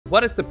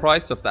what is the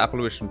price of the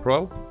Apple Vision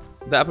Pro?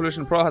 The Apple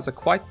Vision Pro has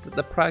quite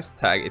the price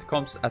tag. It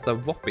comes at a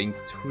whopping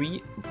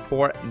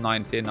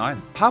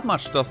 $3,499. How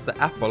much does the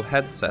Apple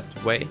headset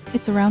weigh?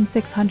 It's around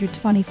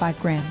 625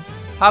 grams.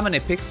 How many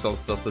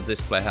pixels does the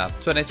display have?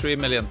 23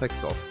 million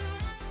pixels.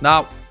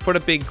 Now, for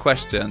the big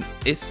question,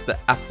 is the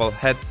Apple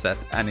headset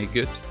any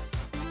good?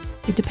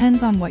 It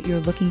depends on what you're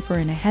looking for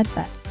in a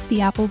headset.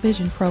 The Apple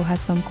Vision Pro has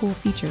some cool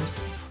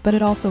features, but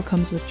it also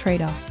comes with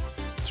trade-offs.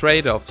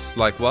 Trade-offs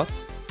like what?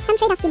 Some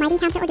trade-offs you might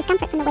encounter or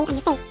discomfort from the weight on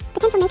your face.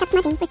 Potential makeup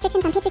smudging,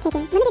 restrictions on picture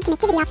taking, limited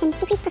connectivity options,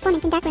 decreased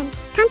performance in dark rooms,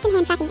 constant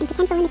hand tracking, and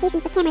potential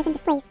limitations with cameras and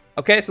displays.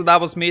 Okay, so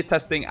that was me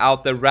testing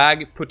out the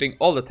RAG, putting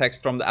all the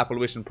text from the Apple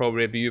Vision Pro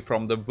review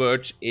from The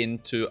Verge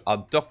into a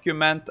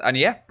document. And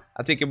yeah,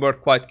 I think it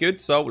worked quite good,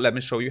 so let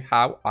me show you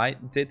how I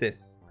did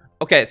this.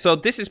 Okay, so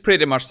this is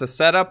pretty much the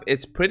setup.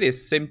 It's pretty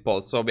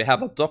simple. So we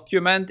have a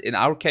document. In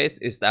our case,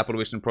 is the Apple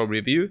Vision Pro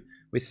review.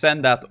 We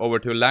send that over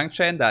to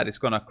LangChain. That is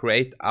going to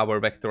create our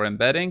vector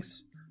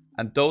embeddings.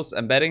 And those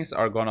embeddings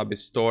are going to be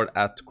stored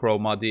at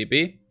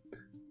ChromaDB.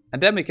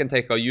 And then we can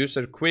take a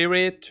user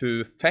query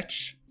to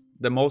fetch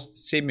the most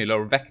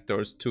similar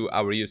vectors to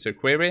our user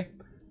query.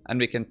 And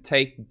we can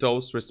take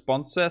those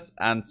responses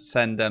and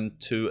send them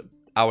to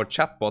our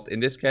chatbot.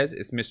 In this case,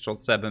 is Mistral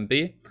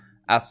 7B.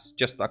 As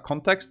just a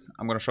context.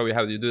 I'm going to show you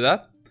how to do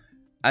that.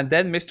 And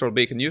then Mistral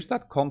B can use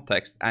that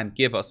context and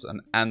give us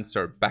an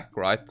answer back,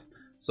 right?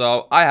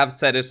 So I have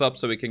set this up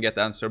so we can get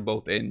the answer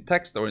both in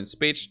text or in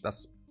speech.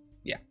 That's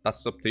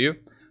up to you.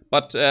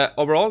 But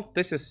overall,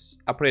 this is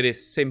a pretty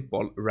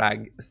simple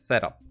RAG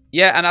setup.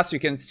 Yeah, and as you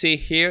can see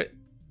here,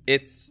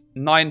 it's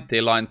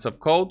 90 lines of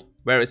code.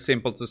 Very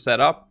simple to set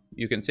up.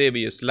 You can see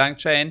we use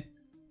LangChain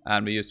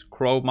and we use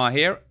Chroma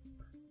here.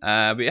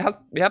 We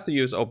have to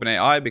use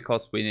OpenAI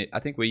because I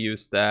think we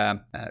use the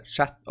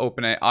chat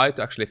OpenAI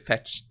to actually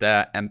fetch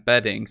the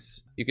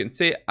embeddings. You can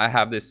see I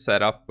have this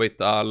set up with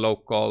a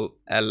local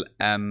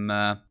LM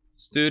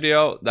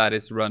studio that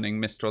is running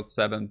Mistral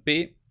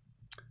 7B.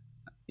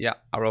 Yeah,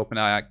 our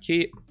OpenAI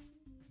key.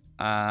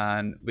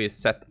 And we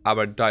set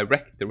our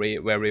directory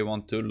where we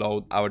want to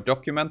load our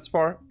documents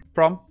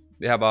from.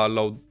 We have a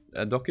load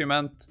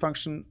document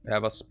function. We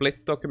have a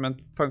split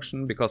document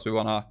function because we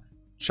want to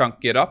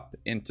chunk it up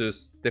into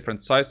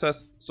different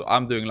sizes. So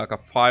I'm doing like a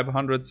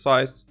 500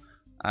 size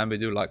and we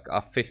do like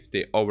a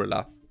 50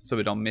 overlap so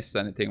we don't miss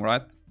anything,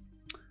 right?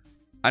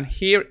 And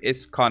here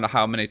is kind of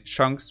how many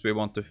chunks we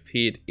want to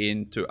feed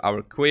into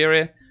our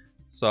query.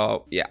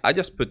 So yeah, I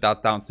just put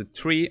that down to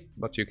 3,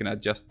 but you can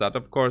adjust that,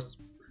 of course.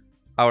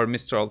 Our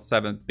Mistral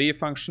 7B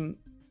function,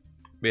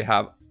 we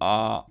have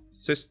a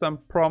system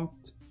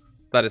prompt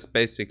that is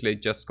basically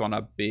just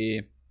gonna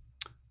be: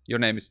 your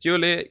name is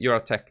Julie, you're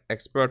a tech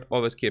expert,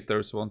 always keep the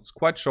response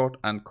quite short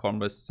and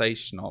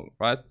conversational,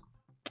 right?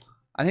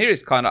 And here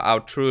is kind of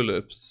our true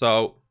loop.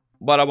 So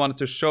what I wanted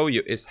to show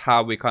you is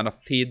how we kind of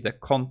feed the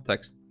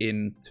context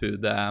into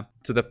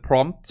the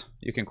prompt.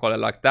 You can call it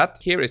like that.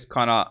 Here is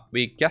kind of,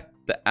 we get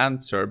the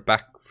answer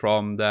back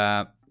from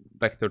the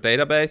vector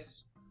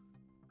database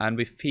and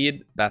we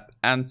feed that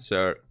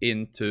answer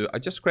into, I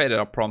just created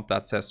a prompt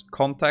that says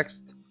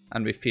context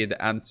and we feed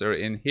the answer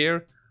in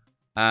here.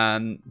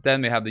 And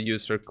then we have the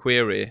user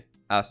query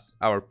as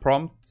our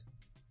prompt.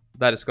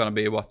 That is going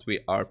to be what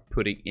we are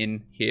putting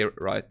in here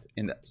right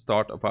in the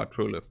start of our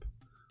true loop.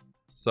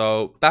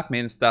 So that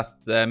means that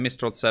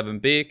Mistral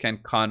 7B can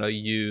kind of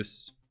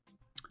use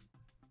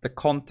the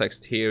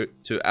context here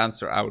to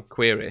answer our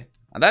query.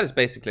 And that is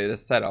basically the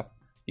setup.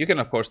 You can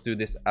of course do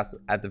this as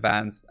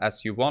advanced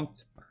as you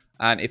want.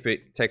 And if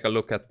we take a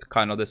look at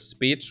kind of the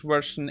speech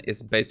version,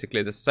 it's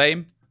basically the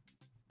same,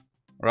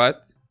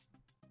 right?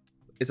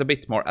 It's a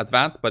bit more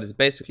advanced, but it's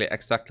basically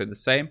exactly the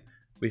same.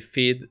 We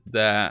feed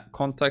the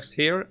context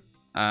here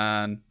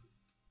and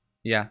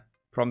yeah,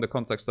 from the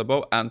context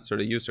above, answer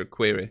the user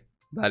query.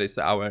 That is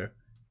our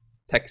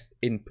text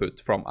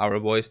input from our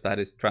voice that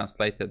is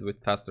translated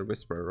with Faster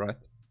Whisperer,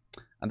 right?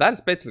 And that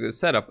is basically the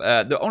setup.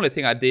 The only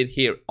thing I did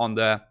here on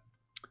the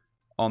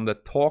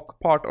talk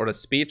part or the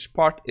speech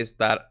part is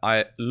that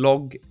I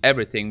log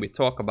everything we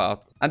talk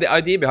about. And the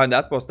idea behind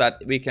that was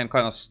that we can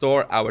kind of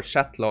store our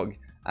chat log.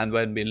 And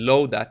when we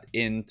load that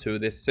into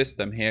this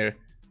system here,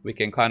 we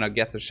can kind of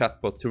get the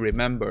chatbot to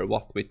remember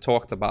what we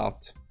talked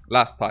about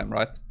last time,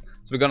 right?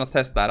 So we're going to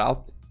test that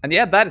out. And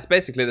yeah, that is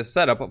basically the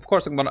setup. Of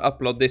course, I'm going to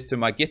upload this to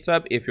my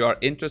GitHub. If you are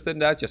interested in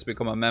that, just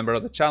become a member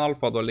of the channel.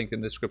 Follow the link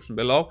in the description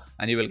below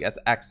and you will get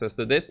access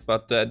to this.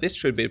 But this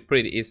should be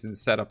pretty easy to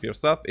set up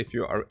yourself if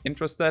you are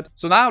interested.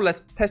 So now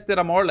let's test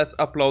it more. Let's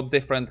upload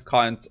different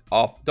kinds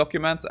of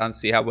documents and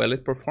see how well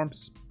it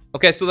performs.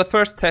 Okay, so the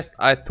first test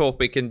I thought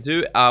we can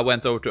do, I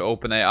went over to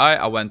OpenAI,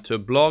 I went to a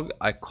blog,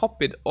 I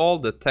copied all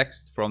the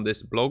text from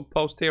this blog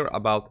post here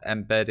about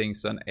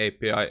embeddings and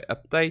API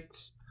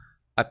updates.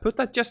 I put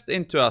that just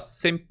into a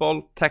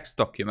simple text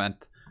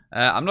document.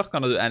 I'm not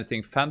going to do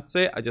anything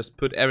fancy, I just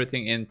put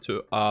everything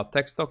into a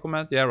text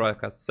document, yeah,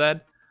 like I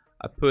said.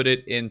 I put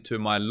it into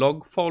my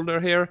log folder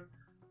here.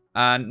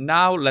 And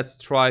now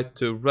let's try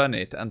to run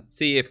it and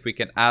see if we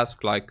can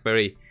ask like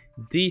very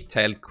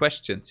detailed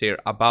questions here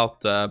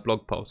about the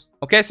blog post.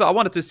 Okay, so I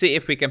wanted to see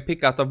if we can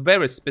pick out a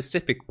very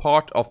specific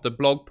part of the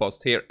blog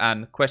post here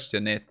and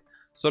question it.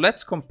 So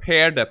let's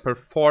compare the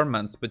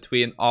performance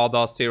between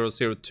ADA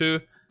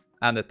 002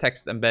 and the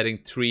text embedding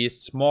 3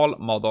 small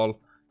model.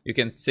 You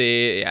can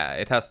see, yeah,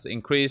 it has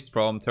increased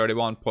from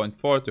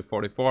 31.4 to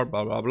 44,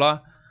 blah, blah, blah.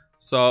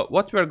 So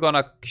what we're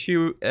gonna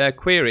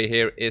query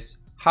here is,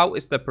 how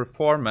is the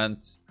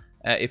performance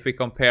if we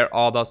compare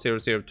ADA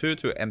 002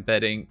 to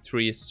embedding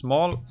 3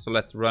 small? So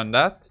let's run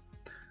that.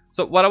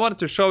 So what I wanted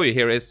to show you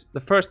here is,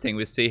 the first thing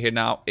we see here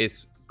now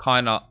is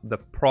kind of the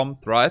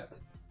prompt, right?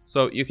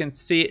 So you can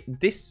see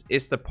this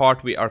is the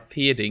part we are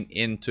feeding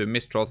into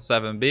Mistral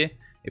 7B.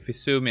 If we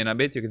zoom in a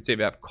bit, you can see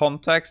we have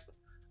context.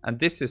 And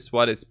this is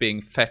what is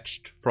being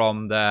fetched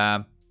from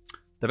the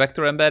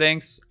vector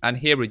embeddings. And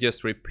here we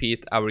just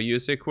repeat our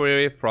user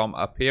query from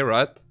up here,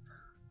 right?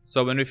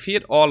 So when we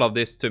feed all of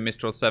this to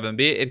Mistral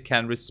 7B, it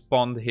can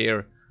respond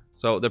here.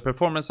 So the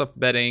performance of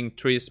embedding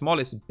 3 small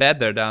is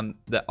better than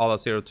the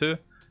ADA 02,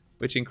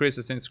 which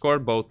increases in score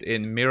both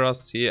in Mira,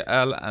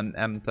 CL, and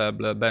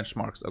MTable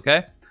benchmarks,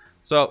 okay?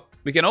 So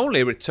we can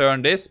only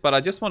return this, but I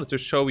just wanted to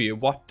show you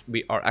what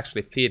we are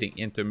actually feeding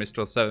into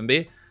Mistral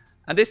 7B.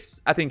 And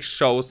this, I think,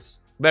 shows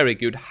very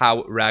good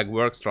how RAG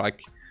works.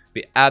 Like,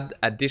 we add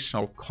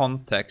additional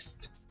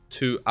context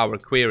to our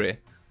query.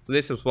 So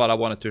this is what I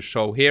wanted to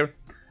show here.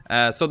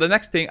 So the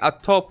next thing I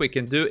thought we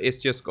can do is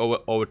just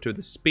go over to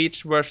the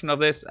speech version of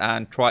this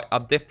and try a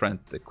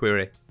different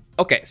query.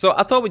 Okay, so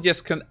I thought we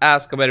just can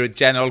ask a very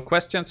general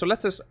question. So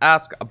let's just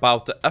ask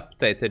about the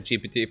updated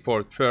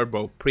GPT-4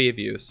 Turbo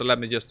preview. So let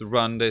me just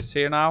run this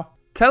here now.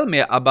 Tell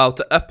me about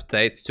the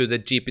updates to the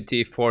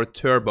GPT-4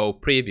 Turbo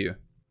preview.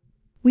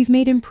 We've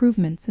made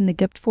improvements in the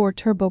GPT-4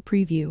 Turbo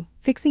preview,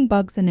 fixing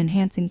bugs and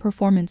enhancing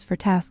performance for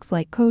tasks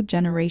like code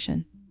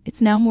generation.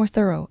 It's now more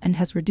thorough and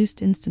has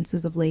reduced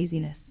instances of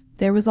laziness.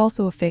 There was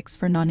also a fix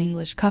for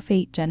non-English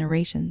CUF8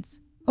 generations.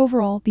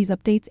 Overall, these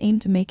updates aim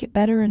to make it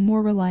better and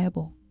more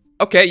reliable.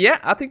 Okay, yeah,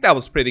 I think that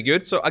was pretty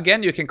good. So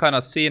again, you can kind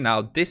of see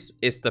now, this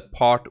is the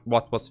part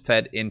what was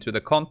fed into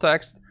the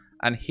context.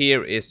 And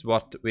here is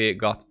what we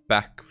got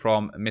back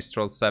from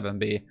Mistral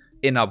 7B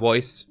in a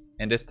voice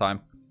in this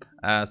time.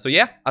 So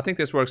yeah, I think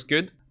this works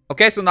good.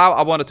 Okay, so now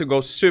I wanted to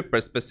go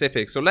super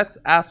specific. So let's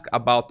ask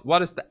about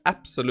what is the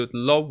absolute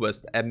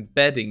lowest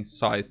embedding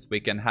size we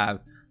can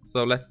have.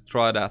 So let's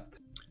try that.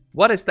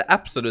 What is the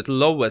absolute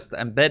lowest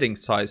embedding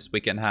size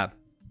we can have?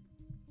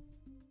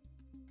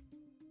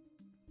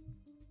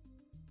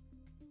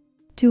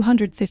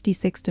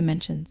 256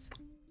 dimensions.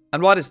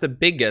 And what is the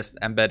biggest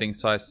embedding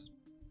size?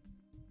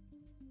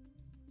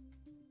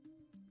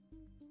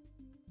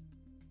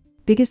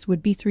 Biggest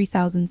would be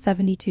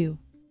 3072.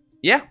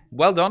 Yeah,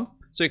 well done.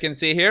 So you can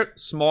see here,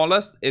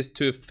 smallest is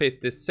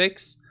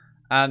 256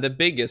 and the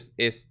biggest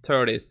is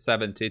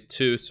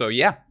 3072. So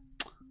yeah,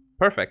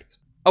 perfect.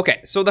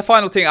 Okay, so the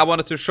final thing I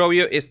wanted to show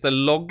you is the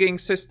logging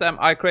system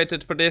I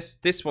created for this.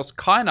 This was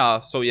kind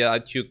of so yeah,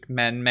 that you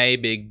can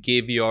maybe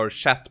give your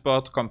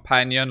chatbot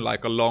companion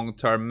like a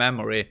long-term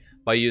memory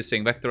by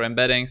using vector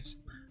embeddings.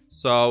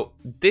 So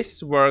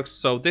this works.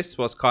 So this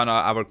was kind of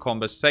our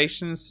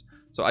conversations.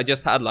 So I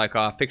just had like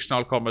a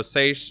fictional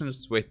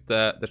conversations with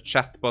the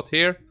chatbot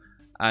here.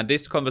 And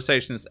these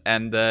conversations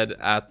ended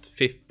at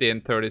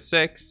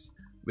 15:36.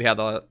 We had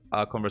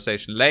a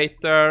conversation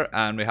later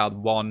and we had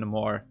one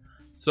more.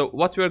 So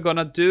what we're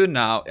gonna do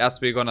now is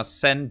we're gonna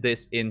send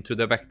this into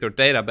the vector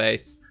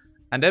database.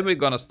 And then we're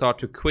gonna start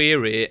to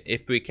query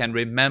if we can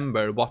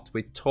remember what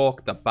we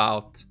talked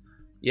about,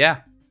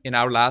 yeah, in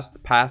our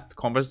past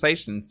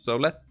conversation. So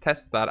let's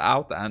test that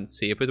out and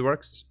see if it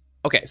works.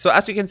 Okay, so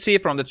as you can see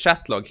from the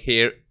chat log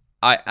here,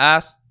 I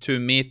asked to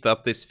meet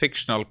up this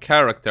fictional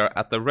character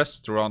at a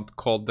restaurant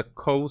called the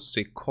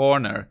Cozy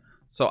Corner.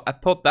 So I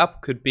thought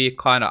that could be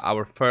kind of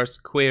our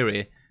first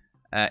query.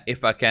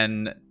 If I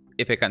can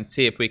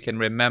see if we can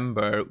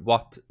remember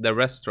what the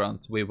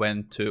restaurant we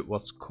went to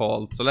was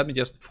called. So let me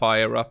just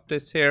fire up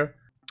this here.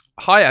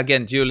 Hi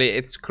again, Julie,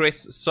 it's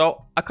Chris.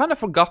 So I kind of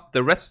forgot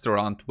the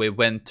restaurant we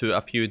went to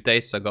a few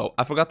days ago.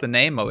 I forgot the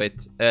name of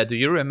it. Do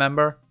you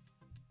remember?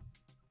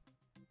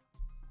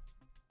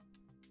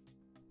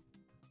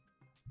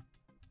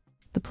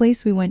 The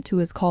place we went to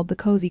is called the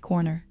Cozy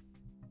Corner.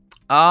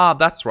 Ah,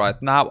 that's right.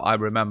 Now I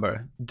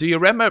remember. Do you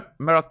remember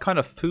what kind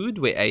of food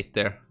we ate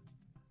there?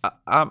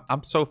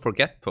 I'm so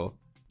forgetful.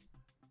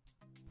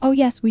 Oh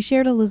yes, we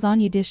shared a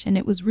lasagna dish and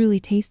it was really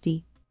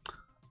tasty.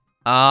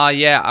 Ah,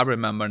 yeah, I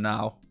remember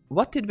now.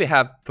 What did we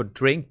have for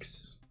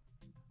drinks?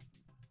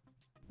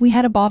 We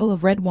had a bottle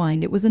of red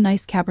wine. It was a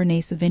nice Cabernet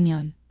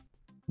Sauvignon.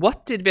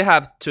 What did we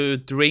have to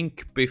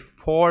drink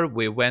before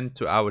we went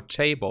to our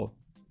table?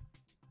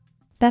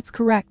 That's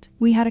correct.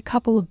 We had a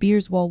couple of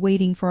beers while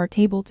waiting for our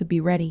table to be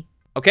ready.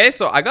 Okay,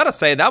 so I gotta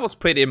say that was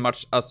pretty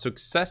much a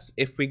success.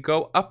 If we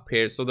go up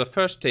here, so the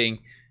first thing,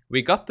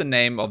 we got the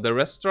name of the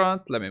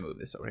restaurant. Let me move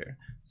this over here.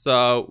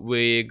 So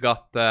we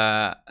got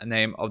the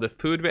name of the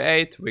food we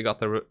ate. We got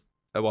the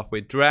what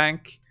we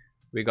drank.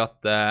 We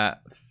got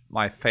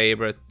my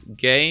favorite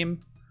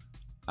game.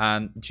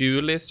 and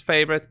Julie's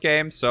favorite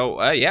game.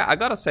 So yeah, I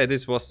gotta say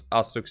this was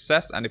a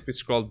success. And if we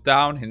scroll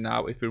down here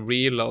now, if we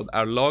reload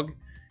our log,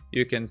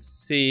 you can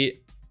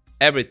see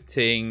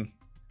everything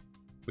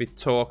we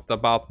talked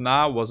about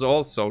now was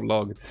also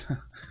logged.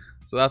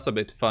 So that's a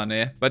bit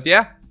funny, but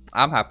yeah,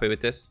 I'm happy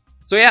with this.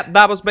 So yeah,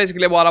 that was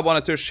basically what I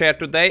wanted to share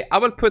today. I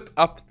will put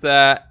up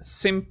the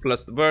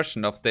simplest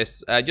version of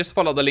this. Just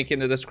follow the link in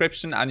the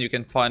description and you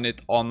can find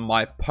it on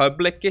my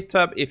public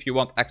GitHub. If you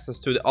want access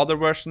to the other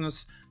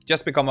versions,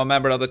 just become a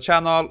member of the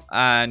channel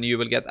and you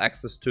will get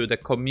access to the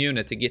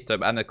community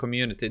GitHub and the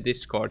community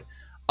Discord.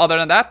 Other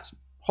than that,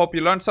 hope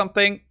you learned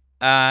something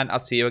and I'll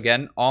see you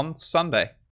again on Sunday.